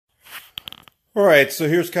All right, so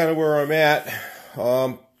here's kind of where I'm at.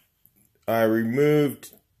 I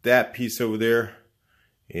removed that piece over there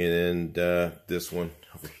and this one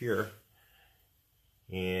over here.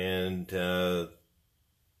 And I'm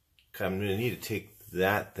going to need to take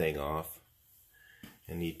that thing off.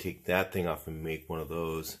 I need to take that thing off and make one of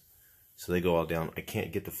those. So they go all down. I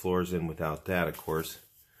can't get the floors in without that, of course.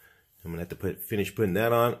 I'm going to have to finish putting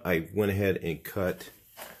that on. I went ahead and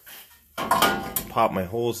pop my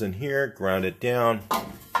holes in here, ground it down.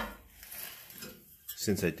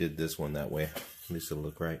 Since I did this one that way, at least it'll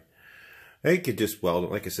look right. I could just weld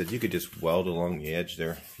it. Like I said, you could just weld along the edge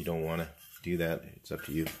there if you don't want to do that. It's up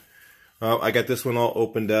to you. I got this one all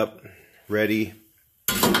opened up, ready,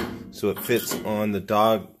 so it fits on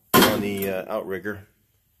the outrigger.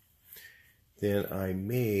 Then I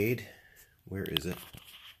made, where is it?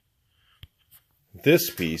 This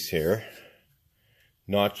piece here,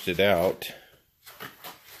 notched it out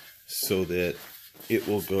so that it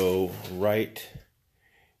will go right,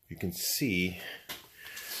 you can see,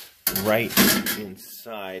 right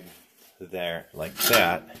inside there, like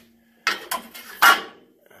that.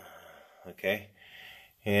 Okay,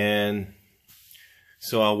 and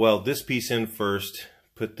so I'll weld this piece in first,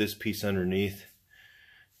 put this piece underneath,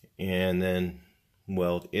 and then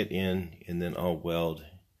weld it in, and then I'll weld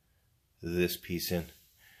this piece in.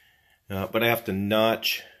 But I have to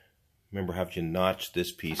notch, remember, I have to notch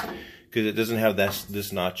this piece because it doesn't have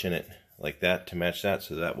this notch in it like that to match that,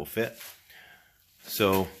 so that will fit.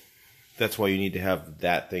 So that's why you need to have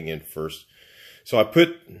that thing in first. So I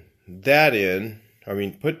put that in,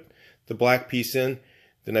 put the black piece in,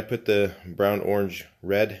 then I put the brown, orange,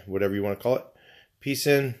 red, whatever you want to call it, piece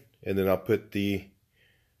in, and then I'll put the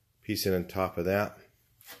piece in on top of that.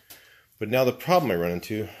 But now the problem I run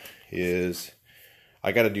into is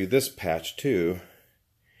I got to do this patch too.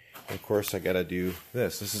 And of course I got to do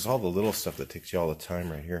this. This is all the little stuff that takes you all the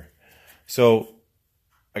time right here. So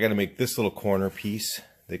I got to make this little corner piece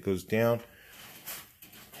that goes down.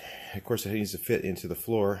 Of course it needs to fit into the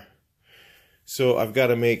floor. So I've got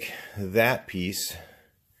to make that piece.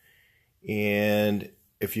 And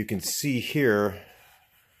if you can see here,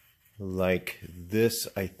 like this,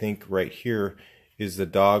 I think right here is the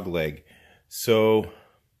dog leg. So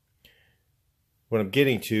what I'm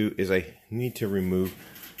getting to is I need to remove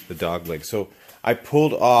the dog leg. So I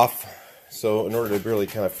pulled off, so in order to really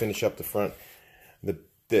kind of finish up the front,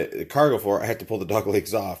 the cargo floor, I had to pull the dog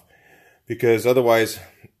legs off, because otherwise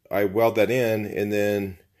I weld that in and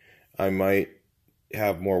then I might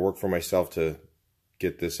have more work for myself to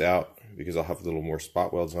get this out, because I'll have a little more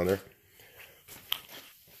spot welds on there.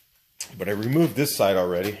 But I removed this side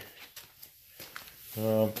already.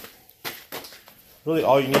 Really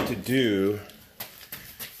all you need to do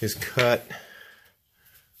is cut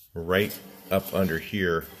right up under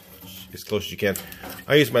here as close as you can.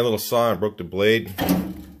 I used my little saw and broke the blade,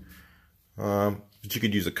 but you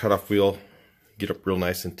could use a cutoff wheel, get up real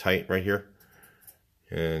nice and tight right here,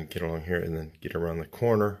 and get along here, and then get around the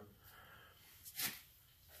corner.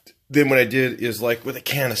 Then what I did is, like with a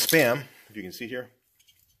can of Spam, if you can see here,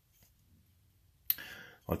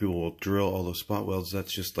 a lot of people will drill all those spot welds.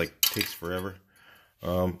 That's just like takes forever.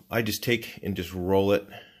 I just take and just roll it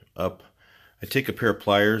up. I take a pair of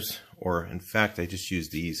pliers, or in fact I just use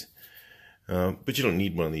these, but you don't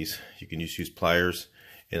need one of these. You can just use pliers,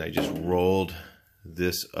 and I just rolled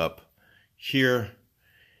this up here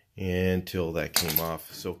until that came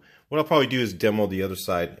off. So what I'll probably do is demo the other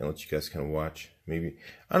side and let you guys kind of watch. Maybe,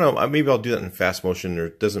 I don't know, maybe I'll do that in fast motion, or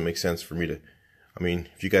it doesn't make sense for me to,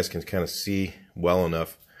 if you guys can kind of see well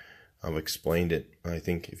enough, I've explained it. I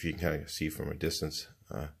think if you can kind of see from a distance,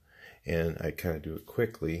 and I kind of do it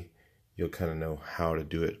quickly, you'll kind of know how to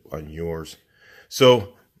do it on yours.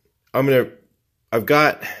 So I've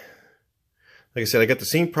got, like I said, I got the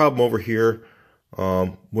same problem over here.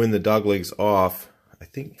 When the dog leg's off, I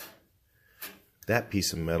think that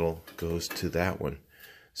piece of metal goes to that one.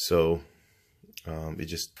 So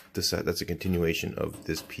that's a continuation of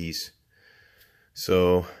this piece.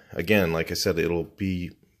 So again, like I said, it'll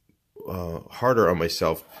be harder on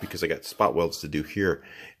myself because I got spot welds to do here.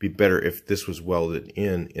 It'd be better if this was welded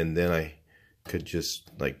in, and then I could just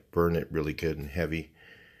like burn it really good and heavy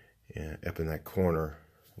up in that corner,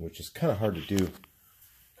 which is kind of hard to do.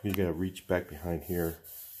 You gotta reach back behind here.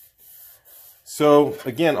 So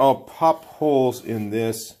again, I'll pop holes in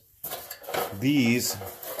these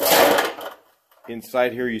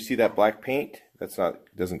inside here. You see that black paint?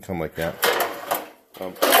 Doesn't come like that.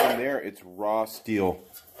 In there, it's raw steel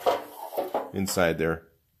inside there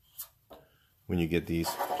when you get these.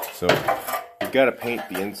 So you've got to paint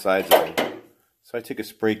the insides of them. So I take a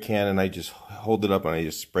spray can and I just hold it up and I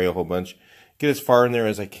just spray a whole bunch. get as far in there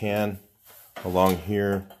as I can along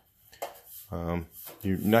here.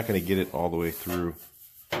 You're not going to get it all the way through.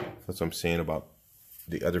 That's what I'm saying about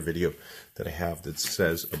the other video that I have that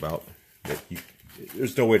says about that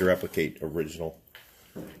there's no way to replicate original.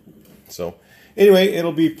 So anyway,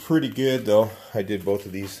 it'll be pretty good though. I did both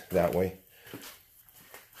of these that way.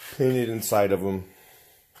 Painted inside of them.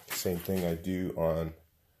 Same thing I do on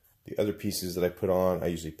the other pieces that I put on. I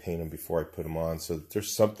usually paint them before I put them on, so that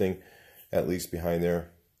there's something at least behind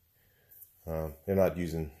there. They're not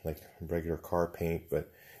using like regular car paint,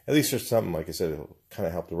 but at least there's something. Like I said, it'll kind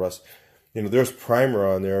of help the rust. You know, there's primer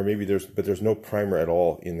on there, but there's no primer at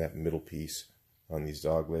all in that middle piece on these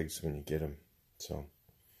dog legs when you get them. So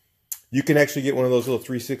you can actually get one of those little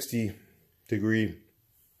 360-degree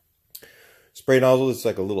spray nozzles. It's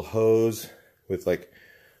like a little hose with like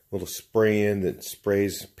a little spray in that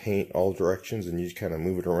sprays paint all directions, and you just kind of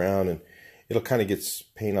move it around, and it'll kind of get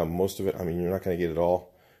paint on most of it. I mean, you're not going to get it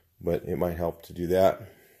all, but it might help to do that.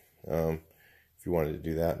 If you wanted to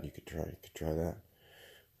do that, you could try that.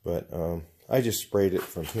 But I just sprayed it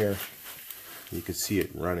from here. You could see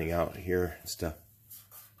it running out here and stuff,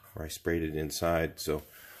 where I sprayed it inside. So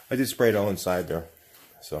I did spray it all inside there.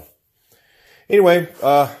 So anyway,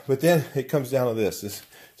 but then it comes down to this.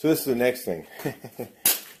 So this is the next thing.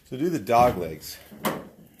 To do the dog legs,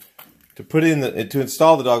 to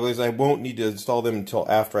install the dog legs, I won't need to install them until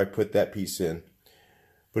after I put that piece in.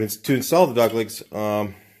 But to install the dog legs,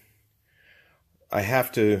 I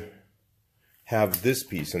have to have this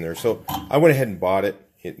piece in there. So I went ahead and bought it.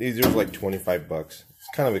 These are like 25 bucks. It's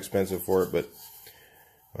kind of expensive for it, but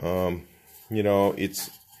you know, it's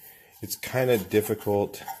kind of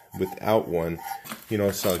difficult without one. You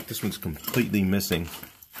know, so like this one's completely missing.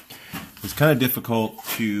 It's kind of difficult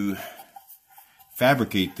to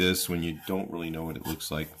fabricate this when you don't really know what it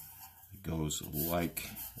looks like. It goes like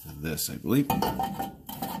this, I believe.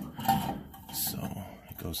 So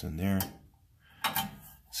it goes in there.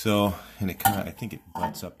 So, and it kind of, I think it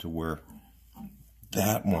butts up to where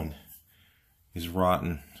that one is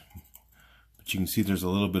rotten. But you can see there's a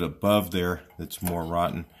little bit above there that's more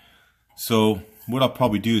rotten. So what I'll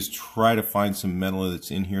probably do is try to find some metal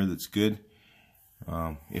that's in here that's good.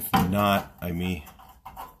 If not, not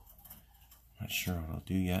sure what I'll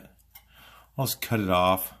do yet. I'll just cut it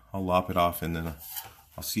off. I'll lop it off, and then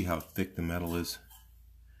I'll see how thick the metal is.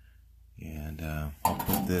 And I'll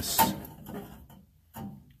put this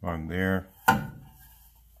on there.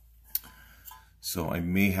 So I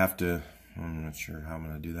may have to, I'm not sure how I'm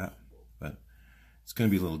going to do that, but it's going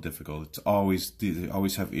to be a little difficult. They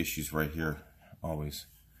always have issues right here, always,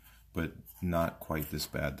 but not quite this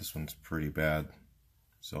bad. This one's pretty bad.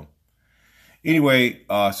 So anyway,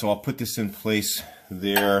 so I'll put this in place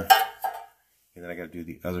there, and then I got to do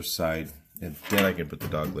the other side, and then I can put the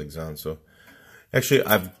dog legs on. So actually,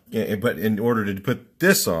 but in order to put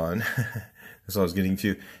this on, that's what I was getting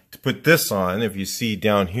to put this on, if you see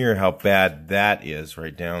down here how bad that is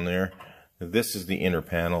right down there, this is the inner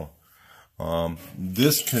panel.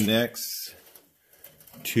 This connects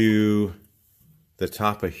to the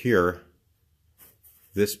top of here,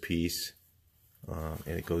 this piece,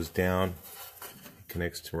 and it goes down, it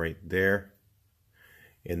connects to right there,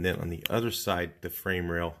 and then on the other side the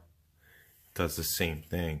frame rail does the same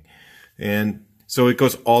thing, and so it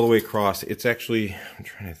goes all the way across. It's actually, I'm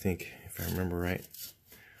trying to think if I remember right,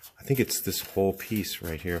 I think it's this whole piece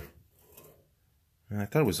right here. I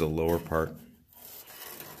thought it was the lower part.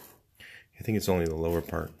 I think it's only the lower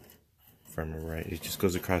part, if I remember right. It just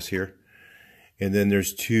goes across here, and then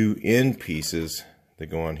there's two end pieces that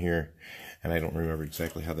go on here, and I don't remember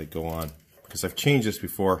exactly how they go on because I've changed this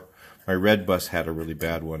before. My red bus had a really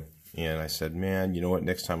bad one, and I said, man, you know what,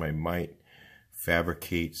 next time I might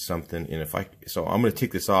fabricate something. And so I'm going to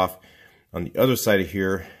take this off on the other side of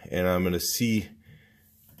here, and I'm going to see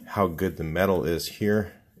how good the metal is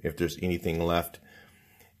here, if there's anything left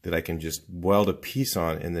that I can just weld a piece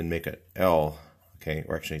on and then make an L, okay,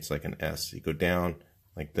 or actually it's like an S. You go down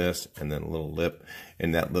like this, and then a little lip,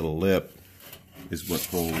 and that little lip is what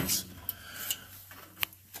holds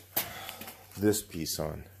this piece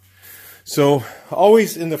on. So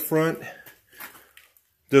always in the front,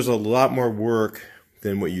 there's a lot more work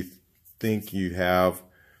than what you think you have.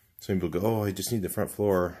 Some people go, oh, I just need the front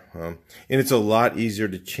floor. And it's a lot easier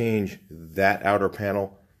to change that outer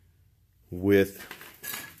panel with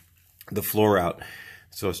the floor out.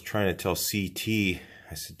 So I was trying to tell CT,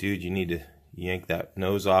 I said, dude, you need to yank that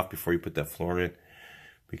nose off before you put that floor in,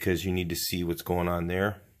 because you need to see what's going on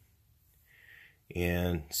there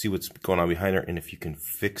and see what's going on behind there, and if you can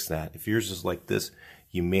fix that. If yours is like this,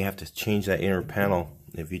 you may have to change that inner panel.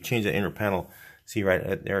 If you change that inner panel, See right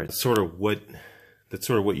there, it's sort of what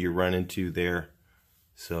you run into there.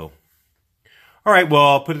 So, all right, well,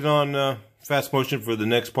 I'll put it on fast motion for the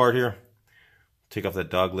next part here. Take off that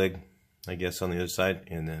dog leg, I guess, on the other side,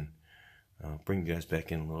 and then bring you guys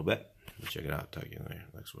back in a little bit. Check it out. Talk to you later.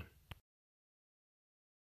 Next one.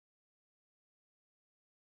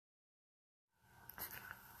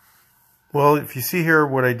 Well, if you see here,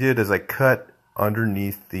 what I did is I cut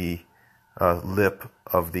underneath the lip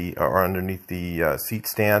of the, or underneath the seat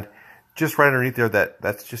stand, just right underneath there.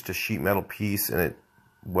 That's just a sheet metal piece, and it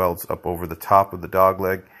welds up over the top of the dog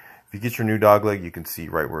leg. If you get your new dog leg, you can see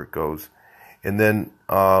right where it goes. And then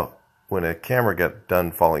when a camera got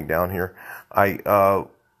done falling down here, I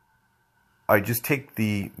just take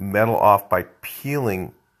the metal off by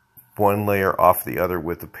peeling one layer off the other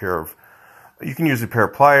with a pair of, you can use a pair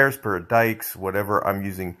of pliers, pair of dikes, whatever. I'm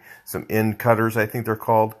using some end cutters, I think they're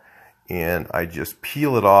called. And I just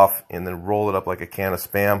peel it off and then roll it up like a can of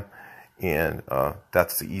Spam. And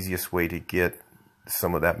that's the easiest way to get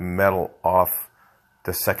some of that metal off,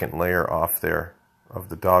 the second layer off there of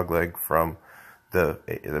the dog leg from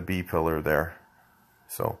the B pillar there.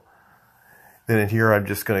 So then in here, I'm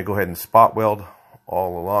just going to go ahead and spot weld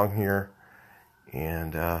all along here.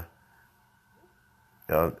 And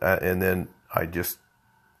then I just,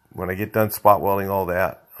 when I get done spot welding all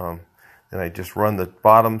that, then I just run the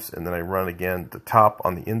bottoms, and then I run again the top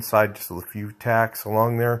on the inside, just a few tacks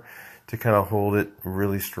along there to kind of hold it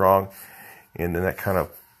really strong. And then that kind of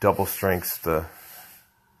double strengths the,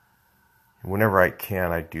 whenever I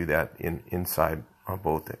can, I do that inside on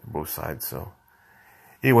both sides. So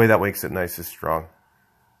anyway, that makes it nice and strong.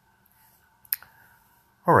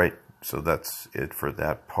 All right, so that's it for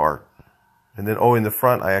that part. And then, oh, in the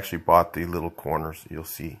front, I actually bought the little corners you'll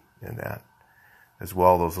see in that as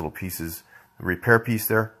well. Those little pieces, the repair piece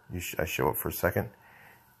there, I show it for a second.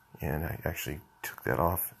 And I actually took that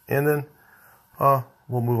off. And then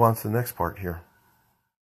we'll move on to the next part here.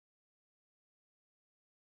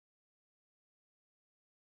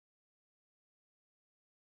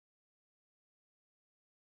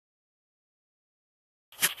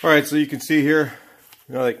 All right, so you can see here,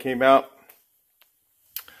 that came out.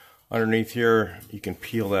 Underneath here, you can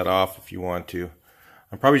peel that off if you want to.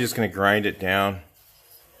 I'm probably just going to grind it down.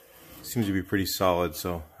 It seems to be pretty solid,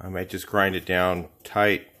 so I might just grind it down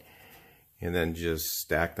tight and then just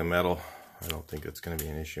stack the metal. I don't think it's going to be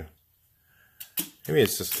an issue. Maybe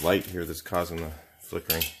it's just light here that's causing the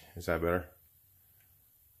flickering. Is that better?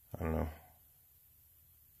 I don't know.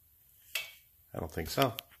 I don't think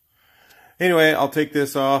so. Anyway, I'll take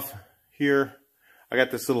this off here. I got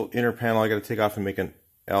this little inner panel I got to take off and make an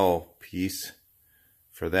L piece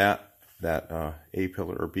for that A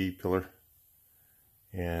pillar or B pillar,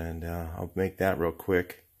 and I'll make that real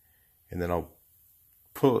quick, and then I'll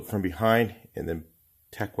pull it from behind and then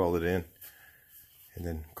tack weld it in, and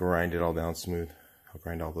then grind it all down smooth. I'll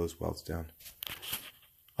grind all those welds down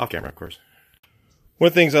off camera, of course. One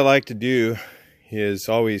of the things I like to do is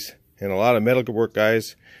always, and a lot of metal work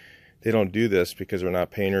guys, they don't do this because they're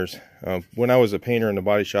not painters. When I was a painter in the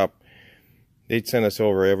body shop, they'd send us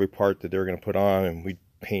over every part that they were going to put on, and we'd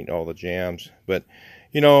paint all the jams. But,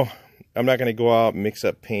 I'm not going to go out and mix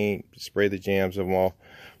up paint, spray the jams of them all.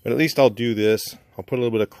 But at least I'll do this. I'll put a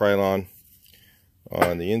little bit of Krylon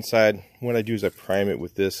on the inside. What I do is I prime it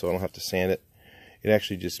with this so I don't have to sand it. It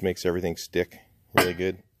actually just makes everything stick really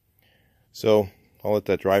good. So I'll let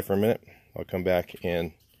that dry for a minute. I'll come back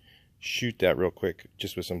and shoot that real quick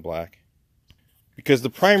just with some black. Because the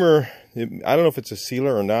primer, I don't know if it's a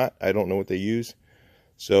sealer or not. I don't know what they use.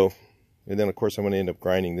 So, and then of course I'm going to end up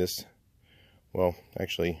grinding this. Well,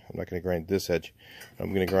 actually, I'm not going to grind this edge.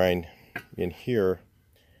 I'm going to grind in here.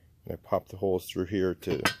 And I pop the holes through here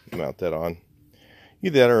to mount that on.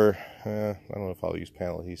 Either that or, I don't know if I'll use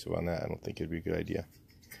panel adhesive on that. I don't think it'd be a good idea.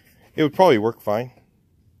 It would probably work fine.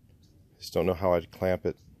 Just don't know how I'd clamp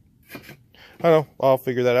it. I don't know. I'll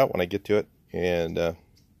figure that out when I get to it. And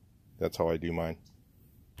that's how I do mine.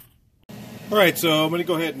 Alright, so I'm going to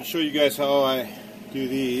go ahead and show you guys how I do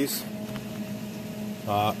these.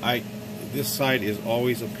 This side is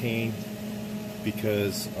always a pain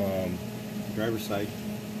because, driver's side,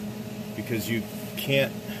 because you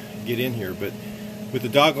can't get in here. But with the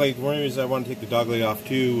dog leg, one of the reasons I want to take the dog leg off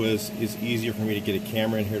too was it's easier for me to get a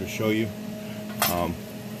camera in here to show you.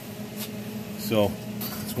 So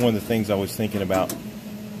it's one of the things I was thinking about.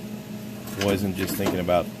 Wasn't just thinking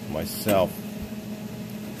about myself.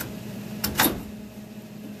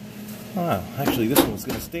 Ah, actually this one's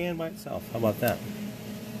going to stand by itself. How about that?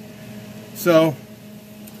 So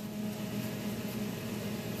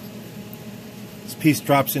this piece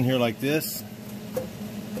drops in here like this.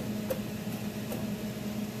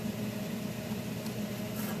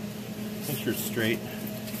 sure it's straight.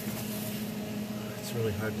 It's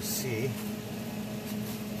really hard to see.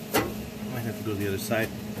 I might have to go to the other side.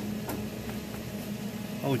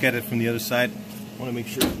 I'll look at it from the other side. I want to make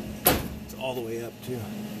sure it's all the way up too.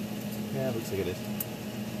 Yeah, it looks like it is.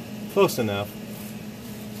 Close enough.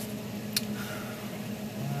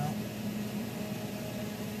 Well,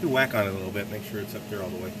 you whack on it a little bit, make sure it's up there all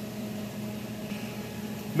the way.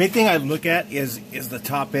 Main thing I look at is the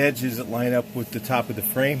top edge. Does it line up with the top of the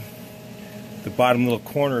frame? The bottom little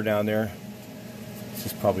corner down there. This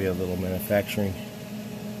is probably a little manufacturing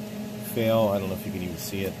fail. I don't know if you can even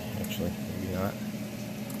see it. Actually, maybe not.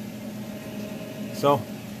 So,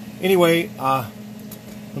 anyway,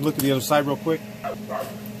 we'll look at the other side real quick.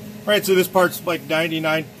 Alright, so this part's like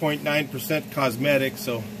 99.9% cosmetic,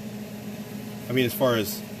 so, I mean, as far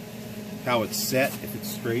as how it's set, if it's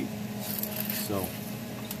straight, so,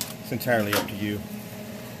 it's entirely up to you.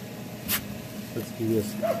 Let's do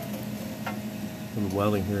this. Some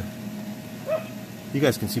welding here. You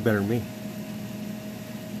guys can see better than me.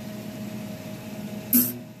 I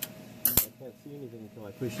can't see anything until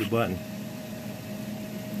I push the button.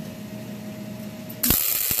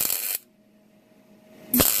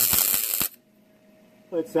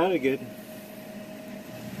 Well, it sounded good. I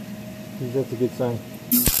think that's a good sign.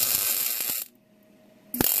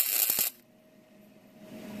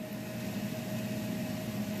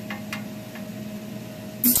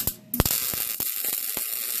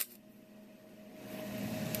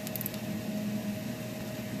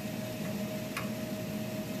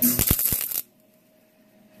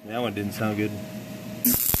 That one didn't sound good.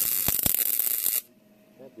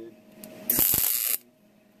 That did.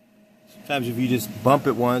 Sometimes if you just bump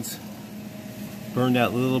it once, burn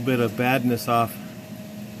that little bit of badness off,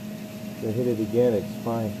 then hit it again, it's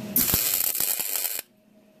fine.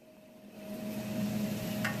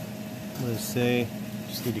 I'm going to say,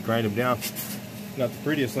 just need to grind them down. Not the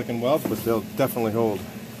prettiest looking welds, but they'll definitely hold.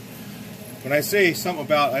 When I say something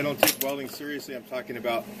about I don't take welding seriously, I'm talking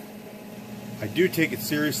about I do take it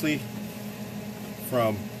seriously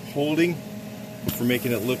from holding, but for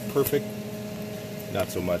making it look perfect, not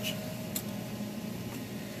so much.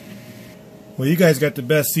 Well, you guys got the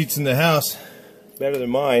best seats in the house, better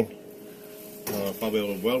than mine. I'll probably be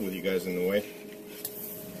able to weld with you guys in the way.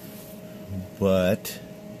 But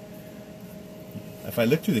if I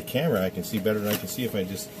look through the camera, I can see better than I can see if I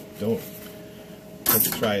just don't.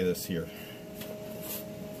 Let's try this here.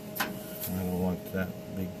 I don't want that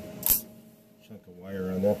big chunk of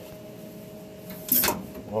wire on there.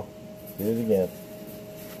 Oh, did it again.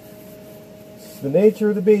 It's the nature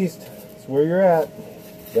of the beast. It's where you're at,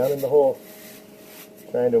 down in the hole,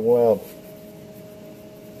 trying to weld.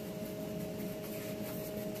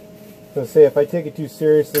 So say if I take it too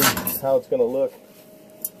seriously, how it's going to look,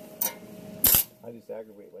 I just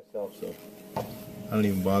aggravate myself, so I don't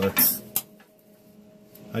even bother.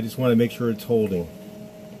 I just want to make sure it's holding.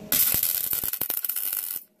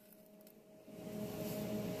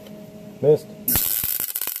 Missed.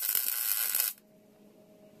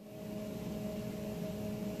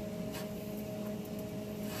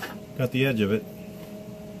 Got the edge of it.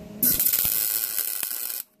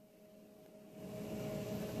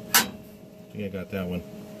 I think I got that one.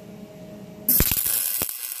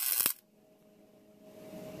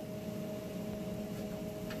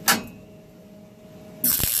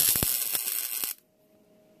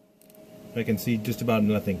 I can see just about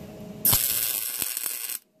nothing.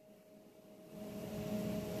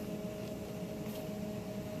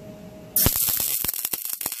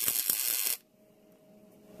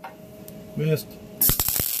 Missed.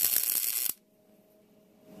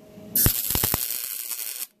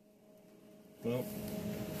 Well,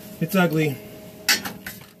 it's ugly.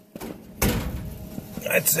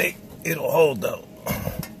 I'd say it'll hold though.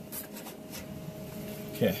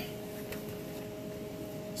 Okay.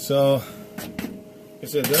 So, like I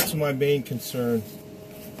said, that's my main concern,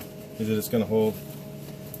 is that it's going to hold.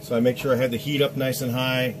 So I make sure I have the heat up nice and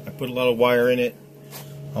high. I put a lot of wire in it.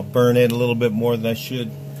 I'll burn it a little bit more than I should.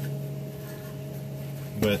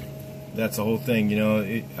 But that's the whole thing, you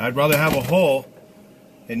know. I'd rather have a hole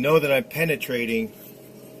and know that I'm penetrating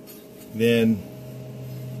than,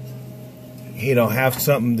 you know, have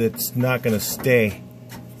something that's not going to stay.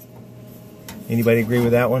 Anybody agree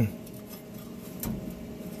with that one?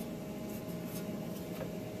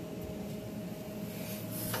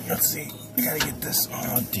 Let's see. I gotta get this.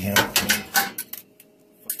 Oh, damn.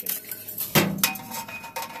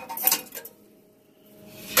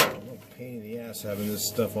 Pain in the ass having this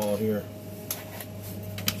stuff all here.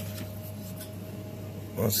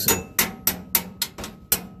 Let's see.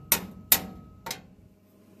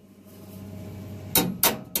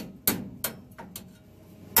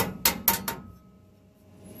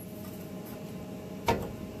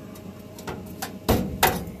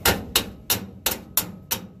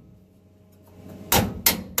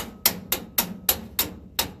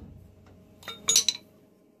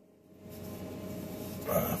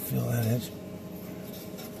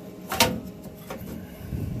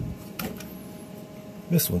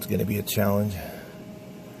 This one's going to be a challenge.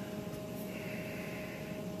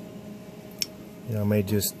 You know, I may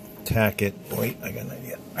just tack it. Wait, I got an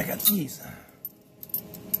idea. I got these.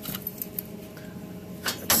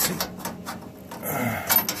 Let's see.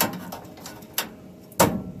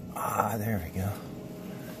 There we go.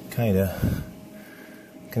 Kinda.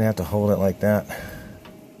 Gonna have to hold it like that.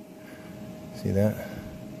 See that?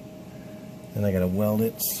 Then I gotta weld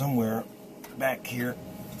it somewhere back here.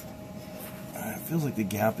 It feels like the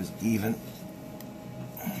gap is even.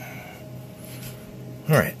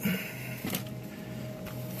 Alright.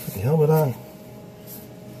 Put the helmet on.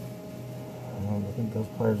 I think those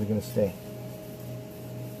pliers are gonna stay.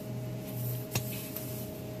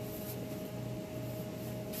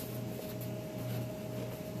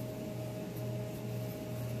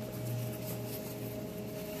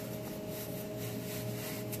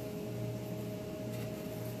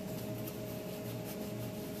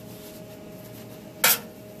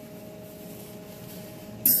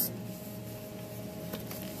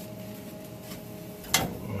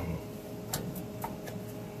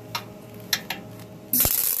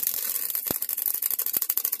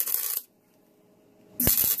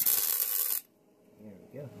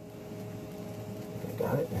 Yeah, I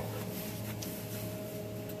got it.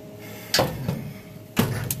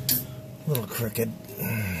 A little crooked.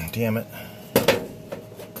 Damn it.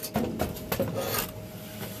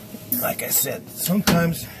 Like I said,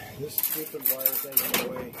 sometimes this stupid wire thing in the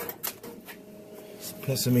way is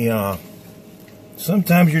pissing me off.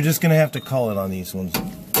 Sometimes you're just going to have to call it on these ones.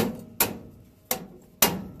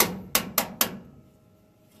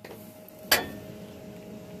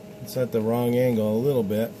 It's at the wrong angle a little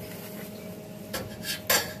bit.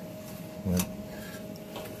 But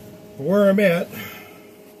where I'm at,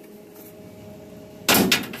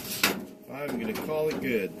 I'm going to call it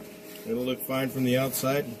good. It'll look fine from the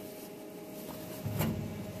outside.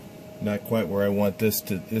 Not quite where I want this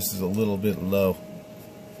to. This is a little bit low.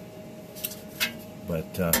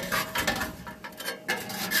 But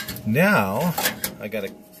now I got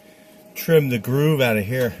to trim the groove out of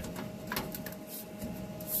here.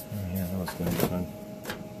 Going to be fun.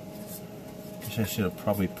 Wish I should have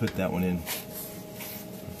probably put that one in.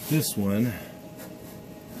 This one,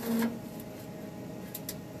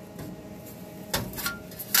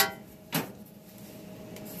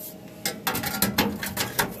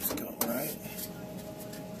 let's go right.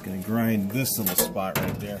 Gonna grind this little spot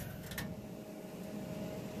right there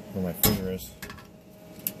where my finger is.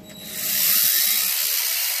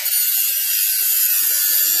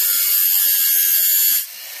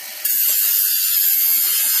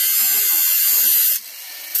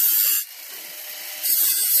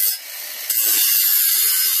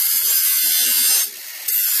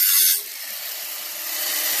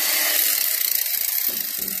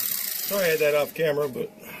 Sorry I had that off camera,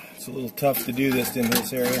 but it's a little tough to do this in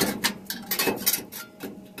this area.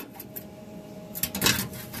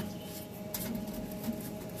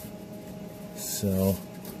 So,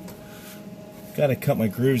 got to cut my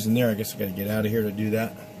grooves in there. I guess I got to get out of here to do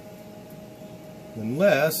that.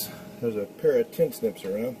 Unless there's a pair of tin snips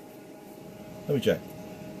around. Let me check.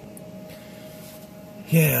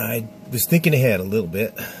 Yeah, I was thinking ahead a little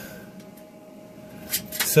bit.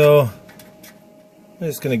 So, I'm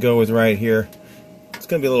just going to go with right here. It's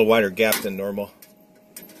going to be a little wider gap than normal.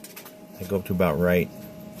 I go up to about right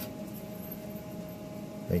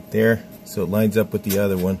there, so it lines up with the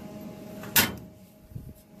other one.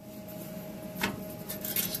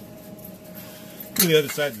 And the other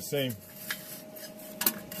side's the same.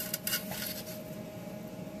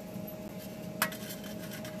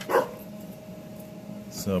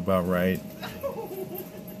 So about right.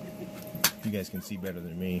 You guys can see better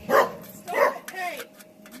than me.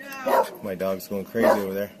 My dog's going crazy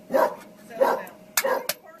over there.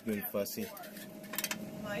 Being fussy.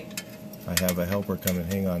 I have a helper coming.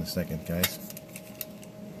 Hang on a second, guys.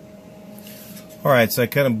 Alright, so I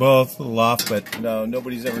cut them both a little off, but no,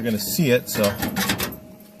 nobody's ever going to see it, so.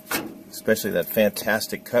 Especially that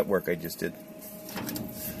fantastic cut work I just did.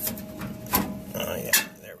 Oh, yeah,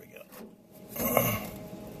 there we go.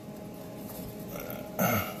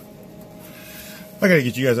 I gotta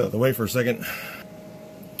get you guys out of the way for a second.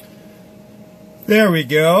 There we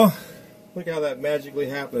go. Look how that magically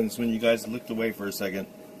happens when you guys looked away for a second.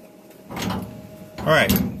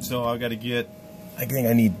 Alright, so I've got to get, I think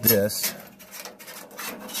I need this.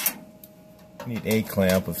 I need a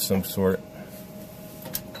clamp of some sort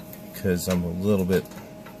because I'm a little bit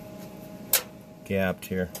gapped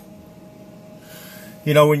here.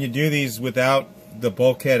 You know, when you do these without the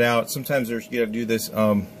bulkhead out, sometimes there's, you gotta do this.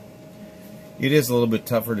 It is a little bit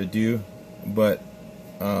tougher to do, but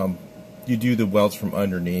you do the welds from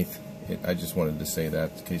underneath. I just wanted to say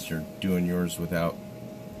that in case you're doing yours without,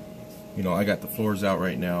 you know, I got the floors out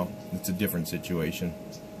right now. It's a different situation.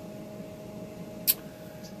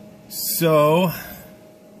 So,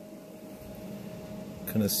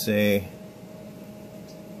 gonna say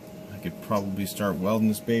I could probably start welding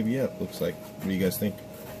this baby up. Looks like. What do you guys think?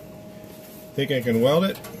 Think I can weld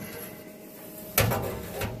it?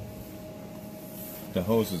 The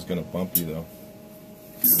hose is gonna bump you though.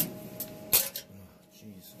 Jeez,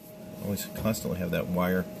 I always constantly have that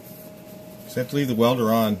wire. So I have to leave the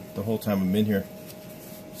welder on the whole time I'm in here.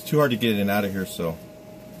 It's too hard to get it out of here, so.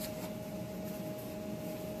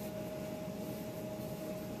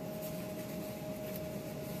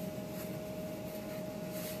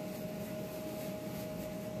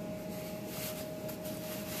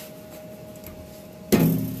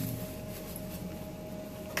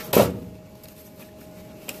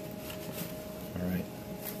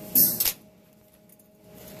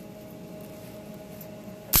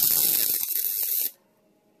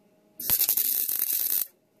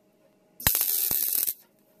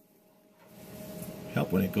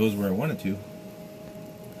 Help when it goes where I want it to.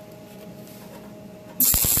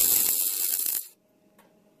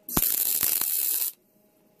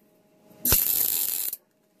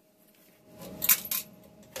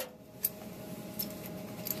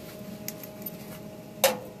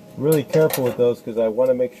 Really careful with those because I want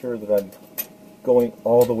to make sure that I'm going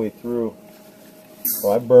all the way through.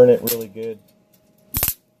 So I burn it really good.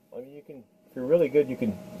 I mean, you can, if you're really good, you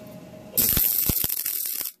can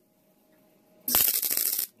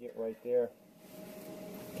get right there.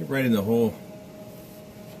 Get right in the hole.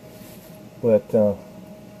 But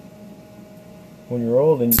when you're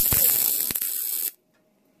old and you can't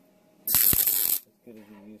as good as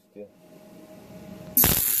you used to, you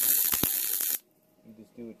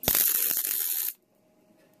just do what you do.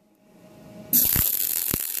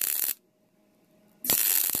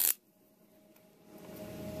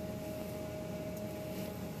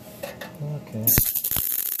 Okay.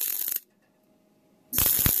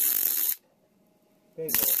 Okay,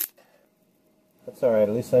 well, that's alright,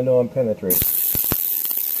 at least I know I'm penetrating.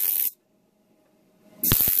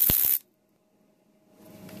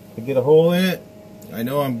 I get a hole in it, I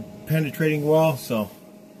know I'm penetrating well, so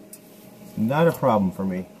it's not a problem for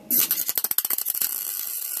me.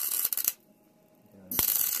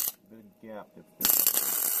 Good gap if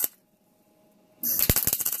there's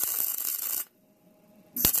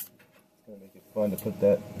it's going to make it fun to put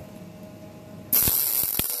that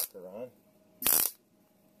on.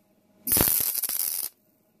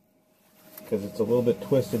 Because it's a little bit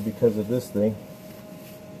twisted because of this thing.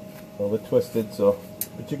 A little bit twisted, so,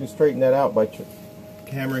 but you can straighten that out by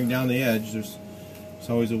hammering down the edge. There's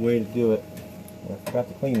always a way to do it. I forgot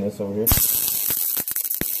to clean this over here. So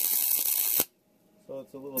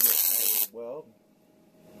it's a little bit tighter to weld.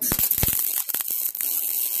 Just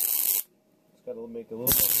got to make a little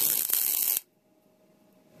bit.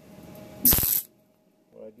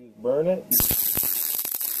 What I do is burn it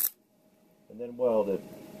and then weld it.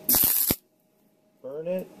 Burn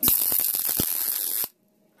it,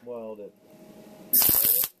 weld it,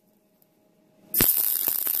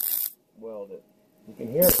 weld it. You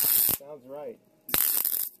can hear it. It sounds right.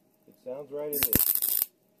 It sounds right, it is.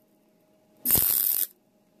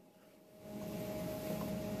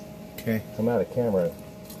 Okay, I'm out of camera.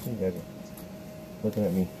 You guys are looking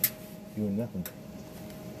at me doing nothing.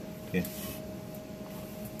 Okay.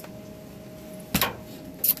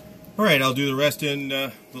 Alright, I'll do the rest in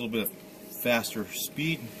a little bit of faster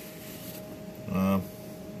speed. I'll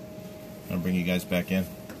bring you guys back in.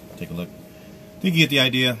 Take a look. I think you get the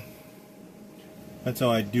idea. That's how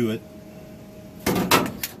I do it.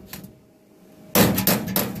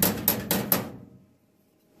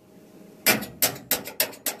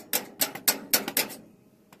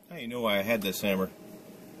 Now you know why I had this hammer.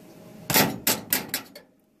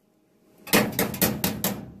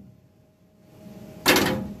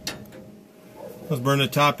 Let's burn the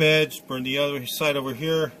top edge, burn the other side over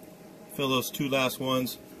here, fill those two last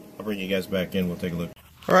ones. I'll bring you guys back in, we'll take a look.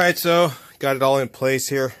 Alright, so got it all in place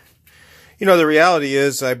here. You know, the reality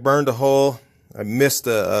is I burned a hole. I missed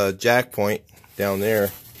the jack point down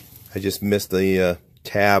there. I just missed the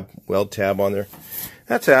weld tab on there.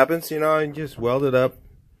 That happens, you know, I just weld it up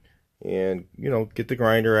and, you know, get the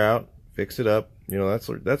grinder out, fix it up. You know,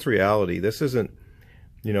 that's reality. This isn't,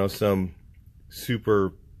 you know, some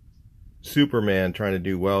Superman trying to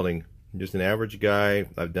do welding. I'm just an average guy.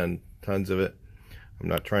 I've done tons of it. I'm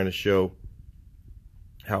not trying to show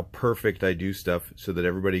how perfect I do stuff so that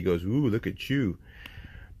everybody goes, ooh, look at you.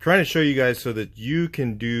 I'm trying to show you guys so that you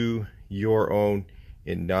can do your own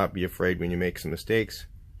and not be afraid when you make some mistakes,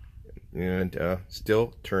 and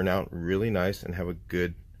still turn out really nice and have a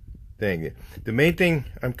good thing. The main thing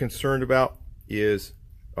I'm concerned about is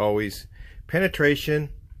always penetration.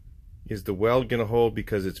 Is the weld going to hold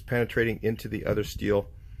because it's penetrating into the other steel?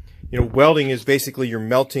 You know, welding is basically you're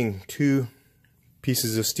melting two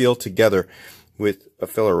pieces of steel together with a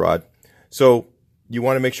filler rod. So you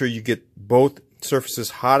want to make sure you get both surfaces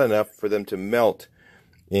hot enough for them to melt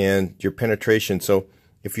and your penetration. So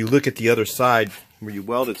if you look at the other side where you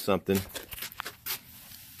welded something,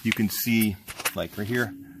 you can see, like right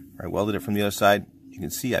here, where I welded it from the other side, you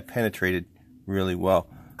can see I penetrated really well.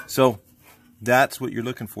 So that's what you're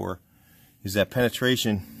looking for, is that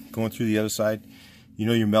penetration going through the other side. You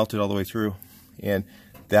know you're melted all the way through, and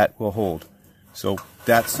that will hold. So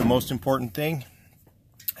that's the most important thing.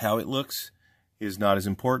 How it looks is not as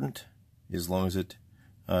important, as long as it,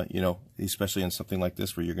 you know, especially in something like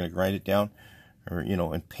this where you're going to grind it down, or, you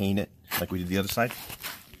know, and paint it like we did the other side.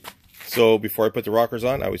 So before I put the rockers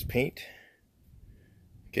on, I always paint.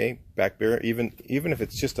 Okay, back barrier, even if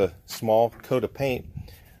it's just a small coat of paint,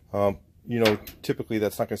 you know, typically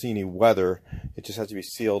that's not going to see any weather. It just has to be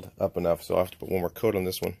sealed up enough. So I have to put one more coat on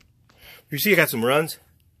this one. If you see I got some runs,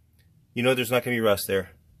 you know there's not going to be rust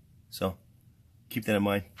there. So keep that in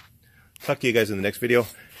mind. Talk to you guys in the next video,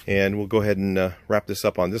 and we'll go ahead and wrap this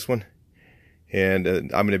up on this one. And I'm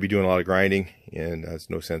going to be doing a lot of grinding, and there's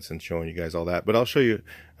no sense in showing you guys all that. But I'll show you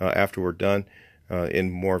after we're done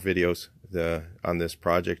in more videos on this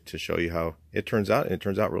project to show you how it turns out, and it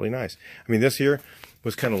turns out really nice. I mean, this here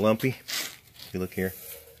was kind of lumpy. If you look here,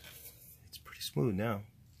 it's pretty smooth now.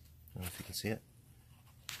 I don't know if you can see it.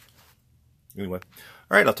 Anyway,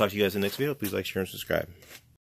 all right, I'll talk to you guys in the next video. Please like, share, and subscribe.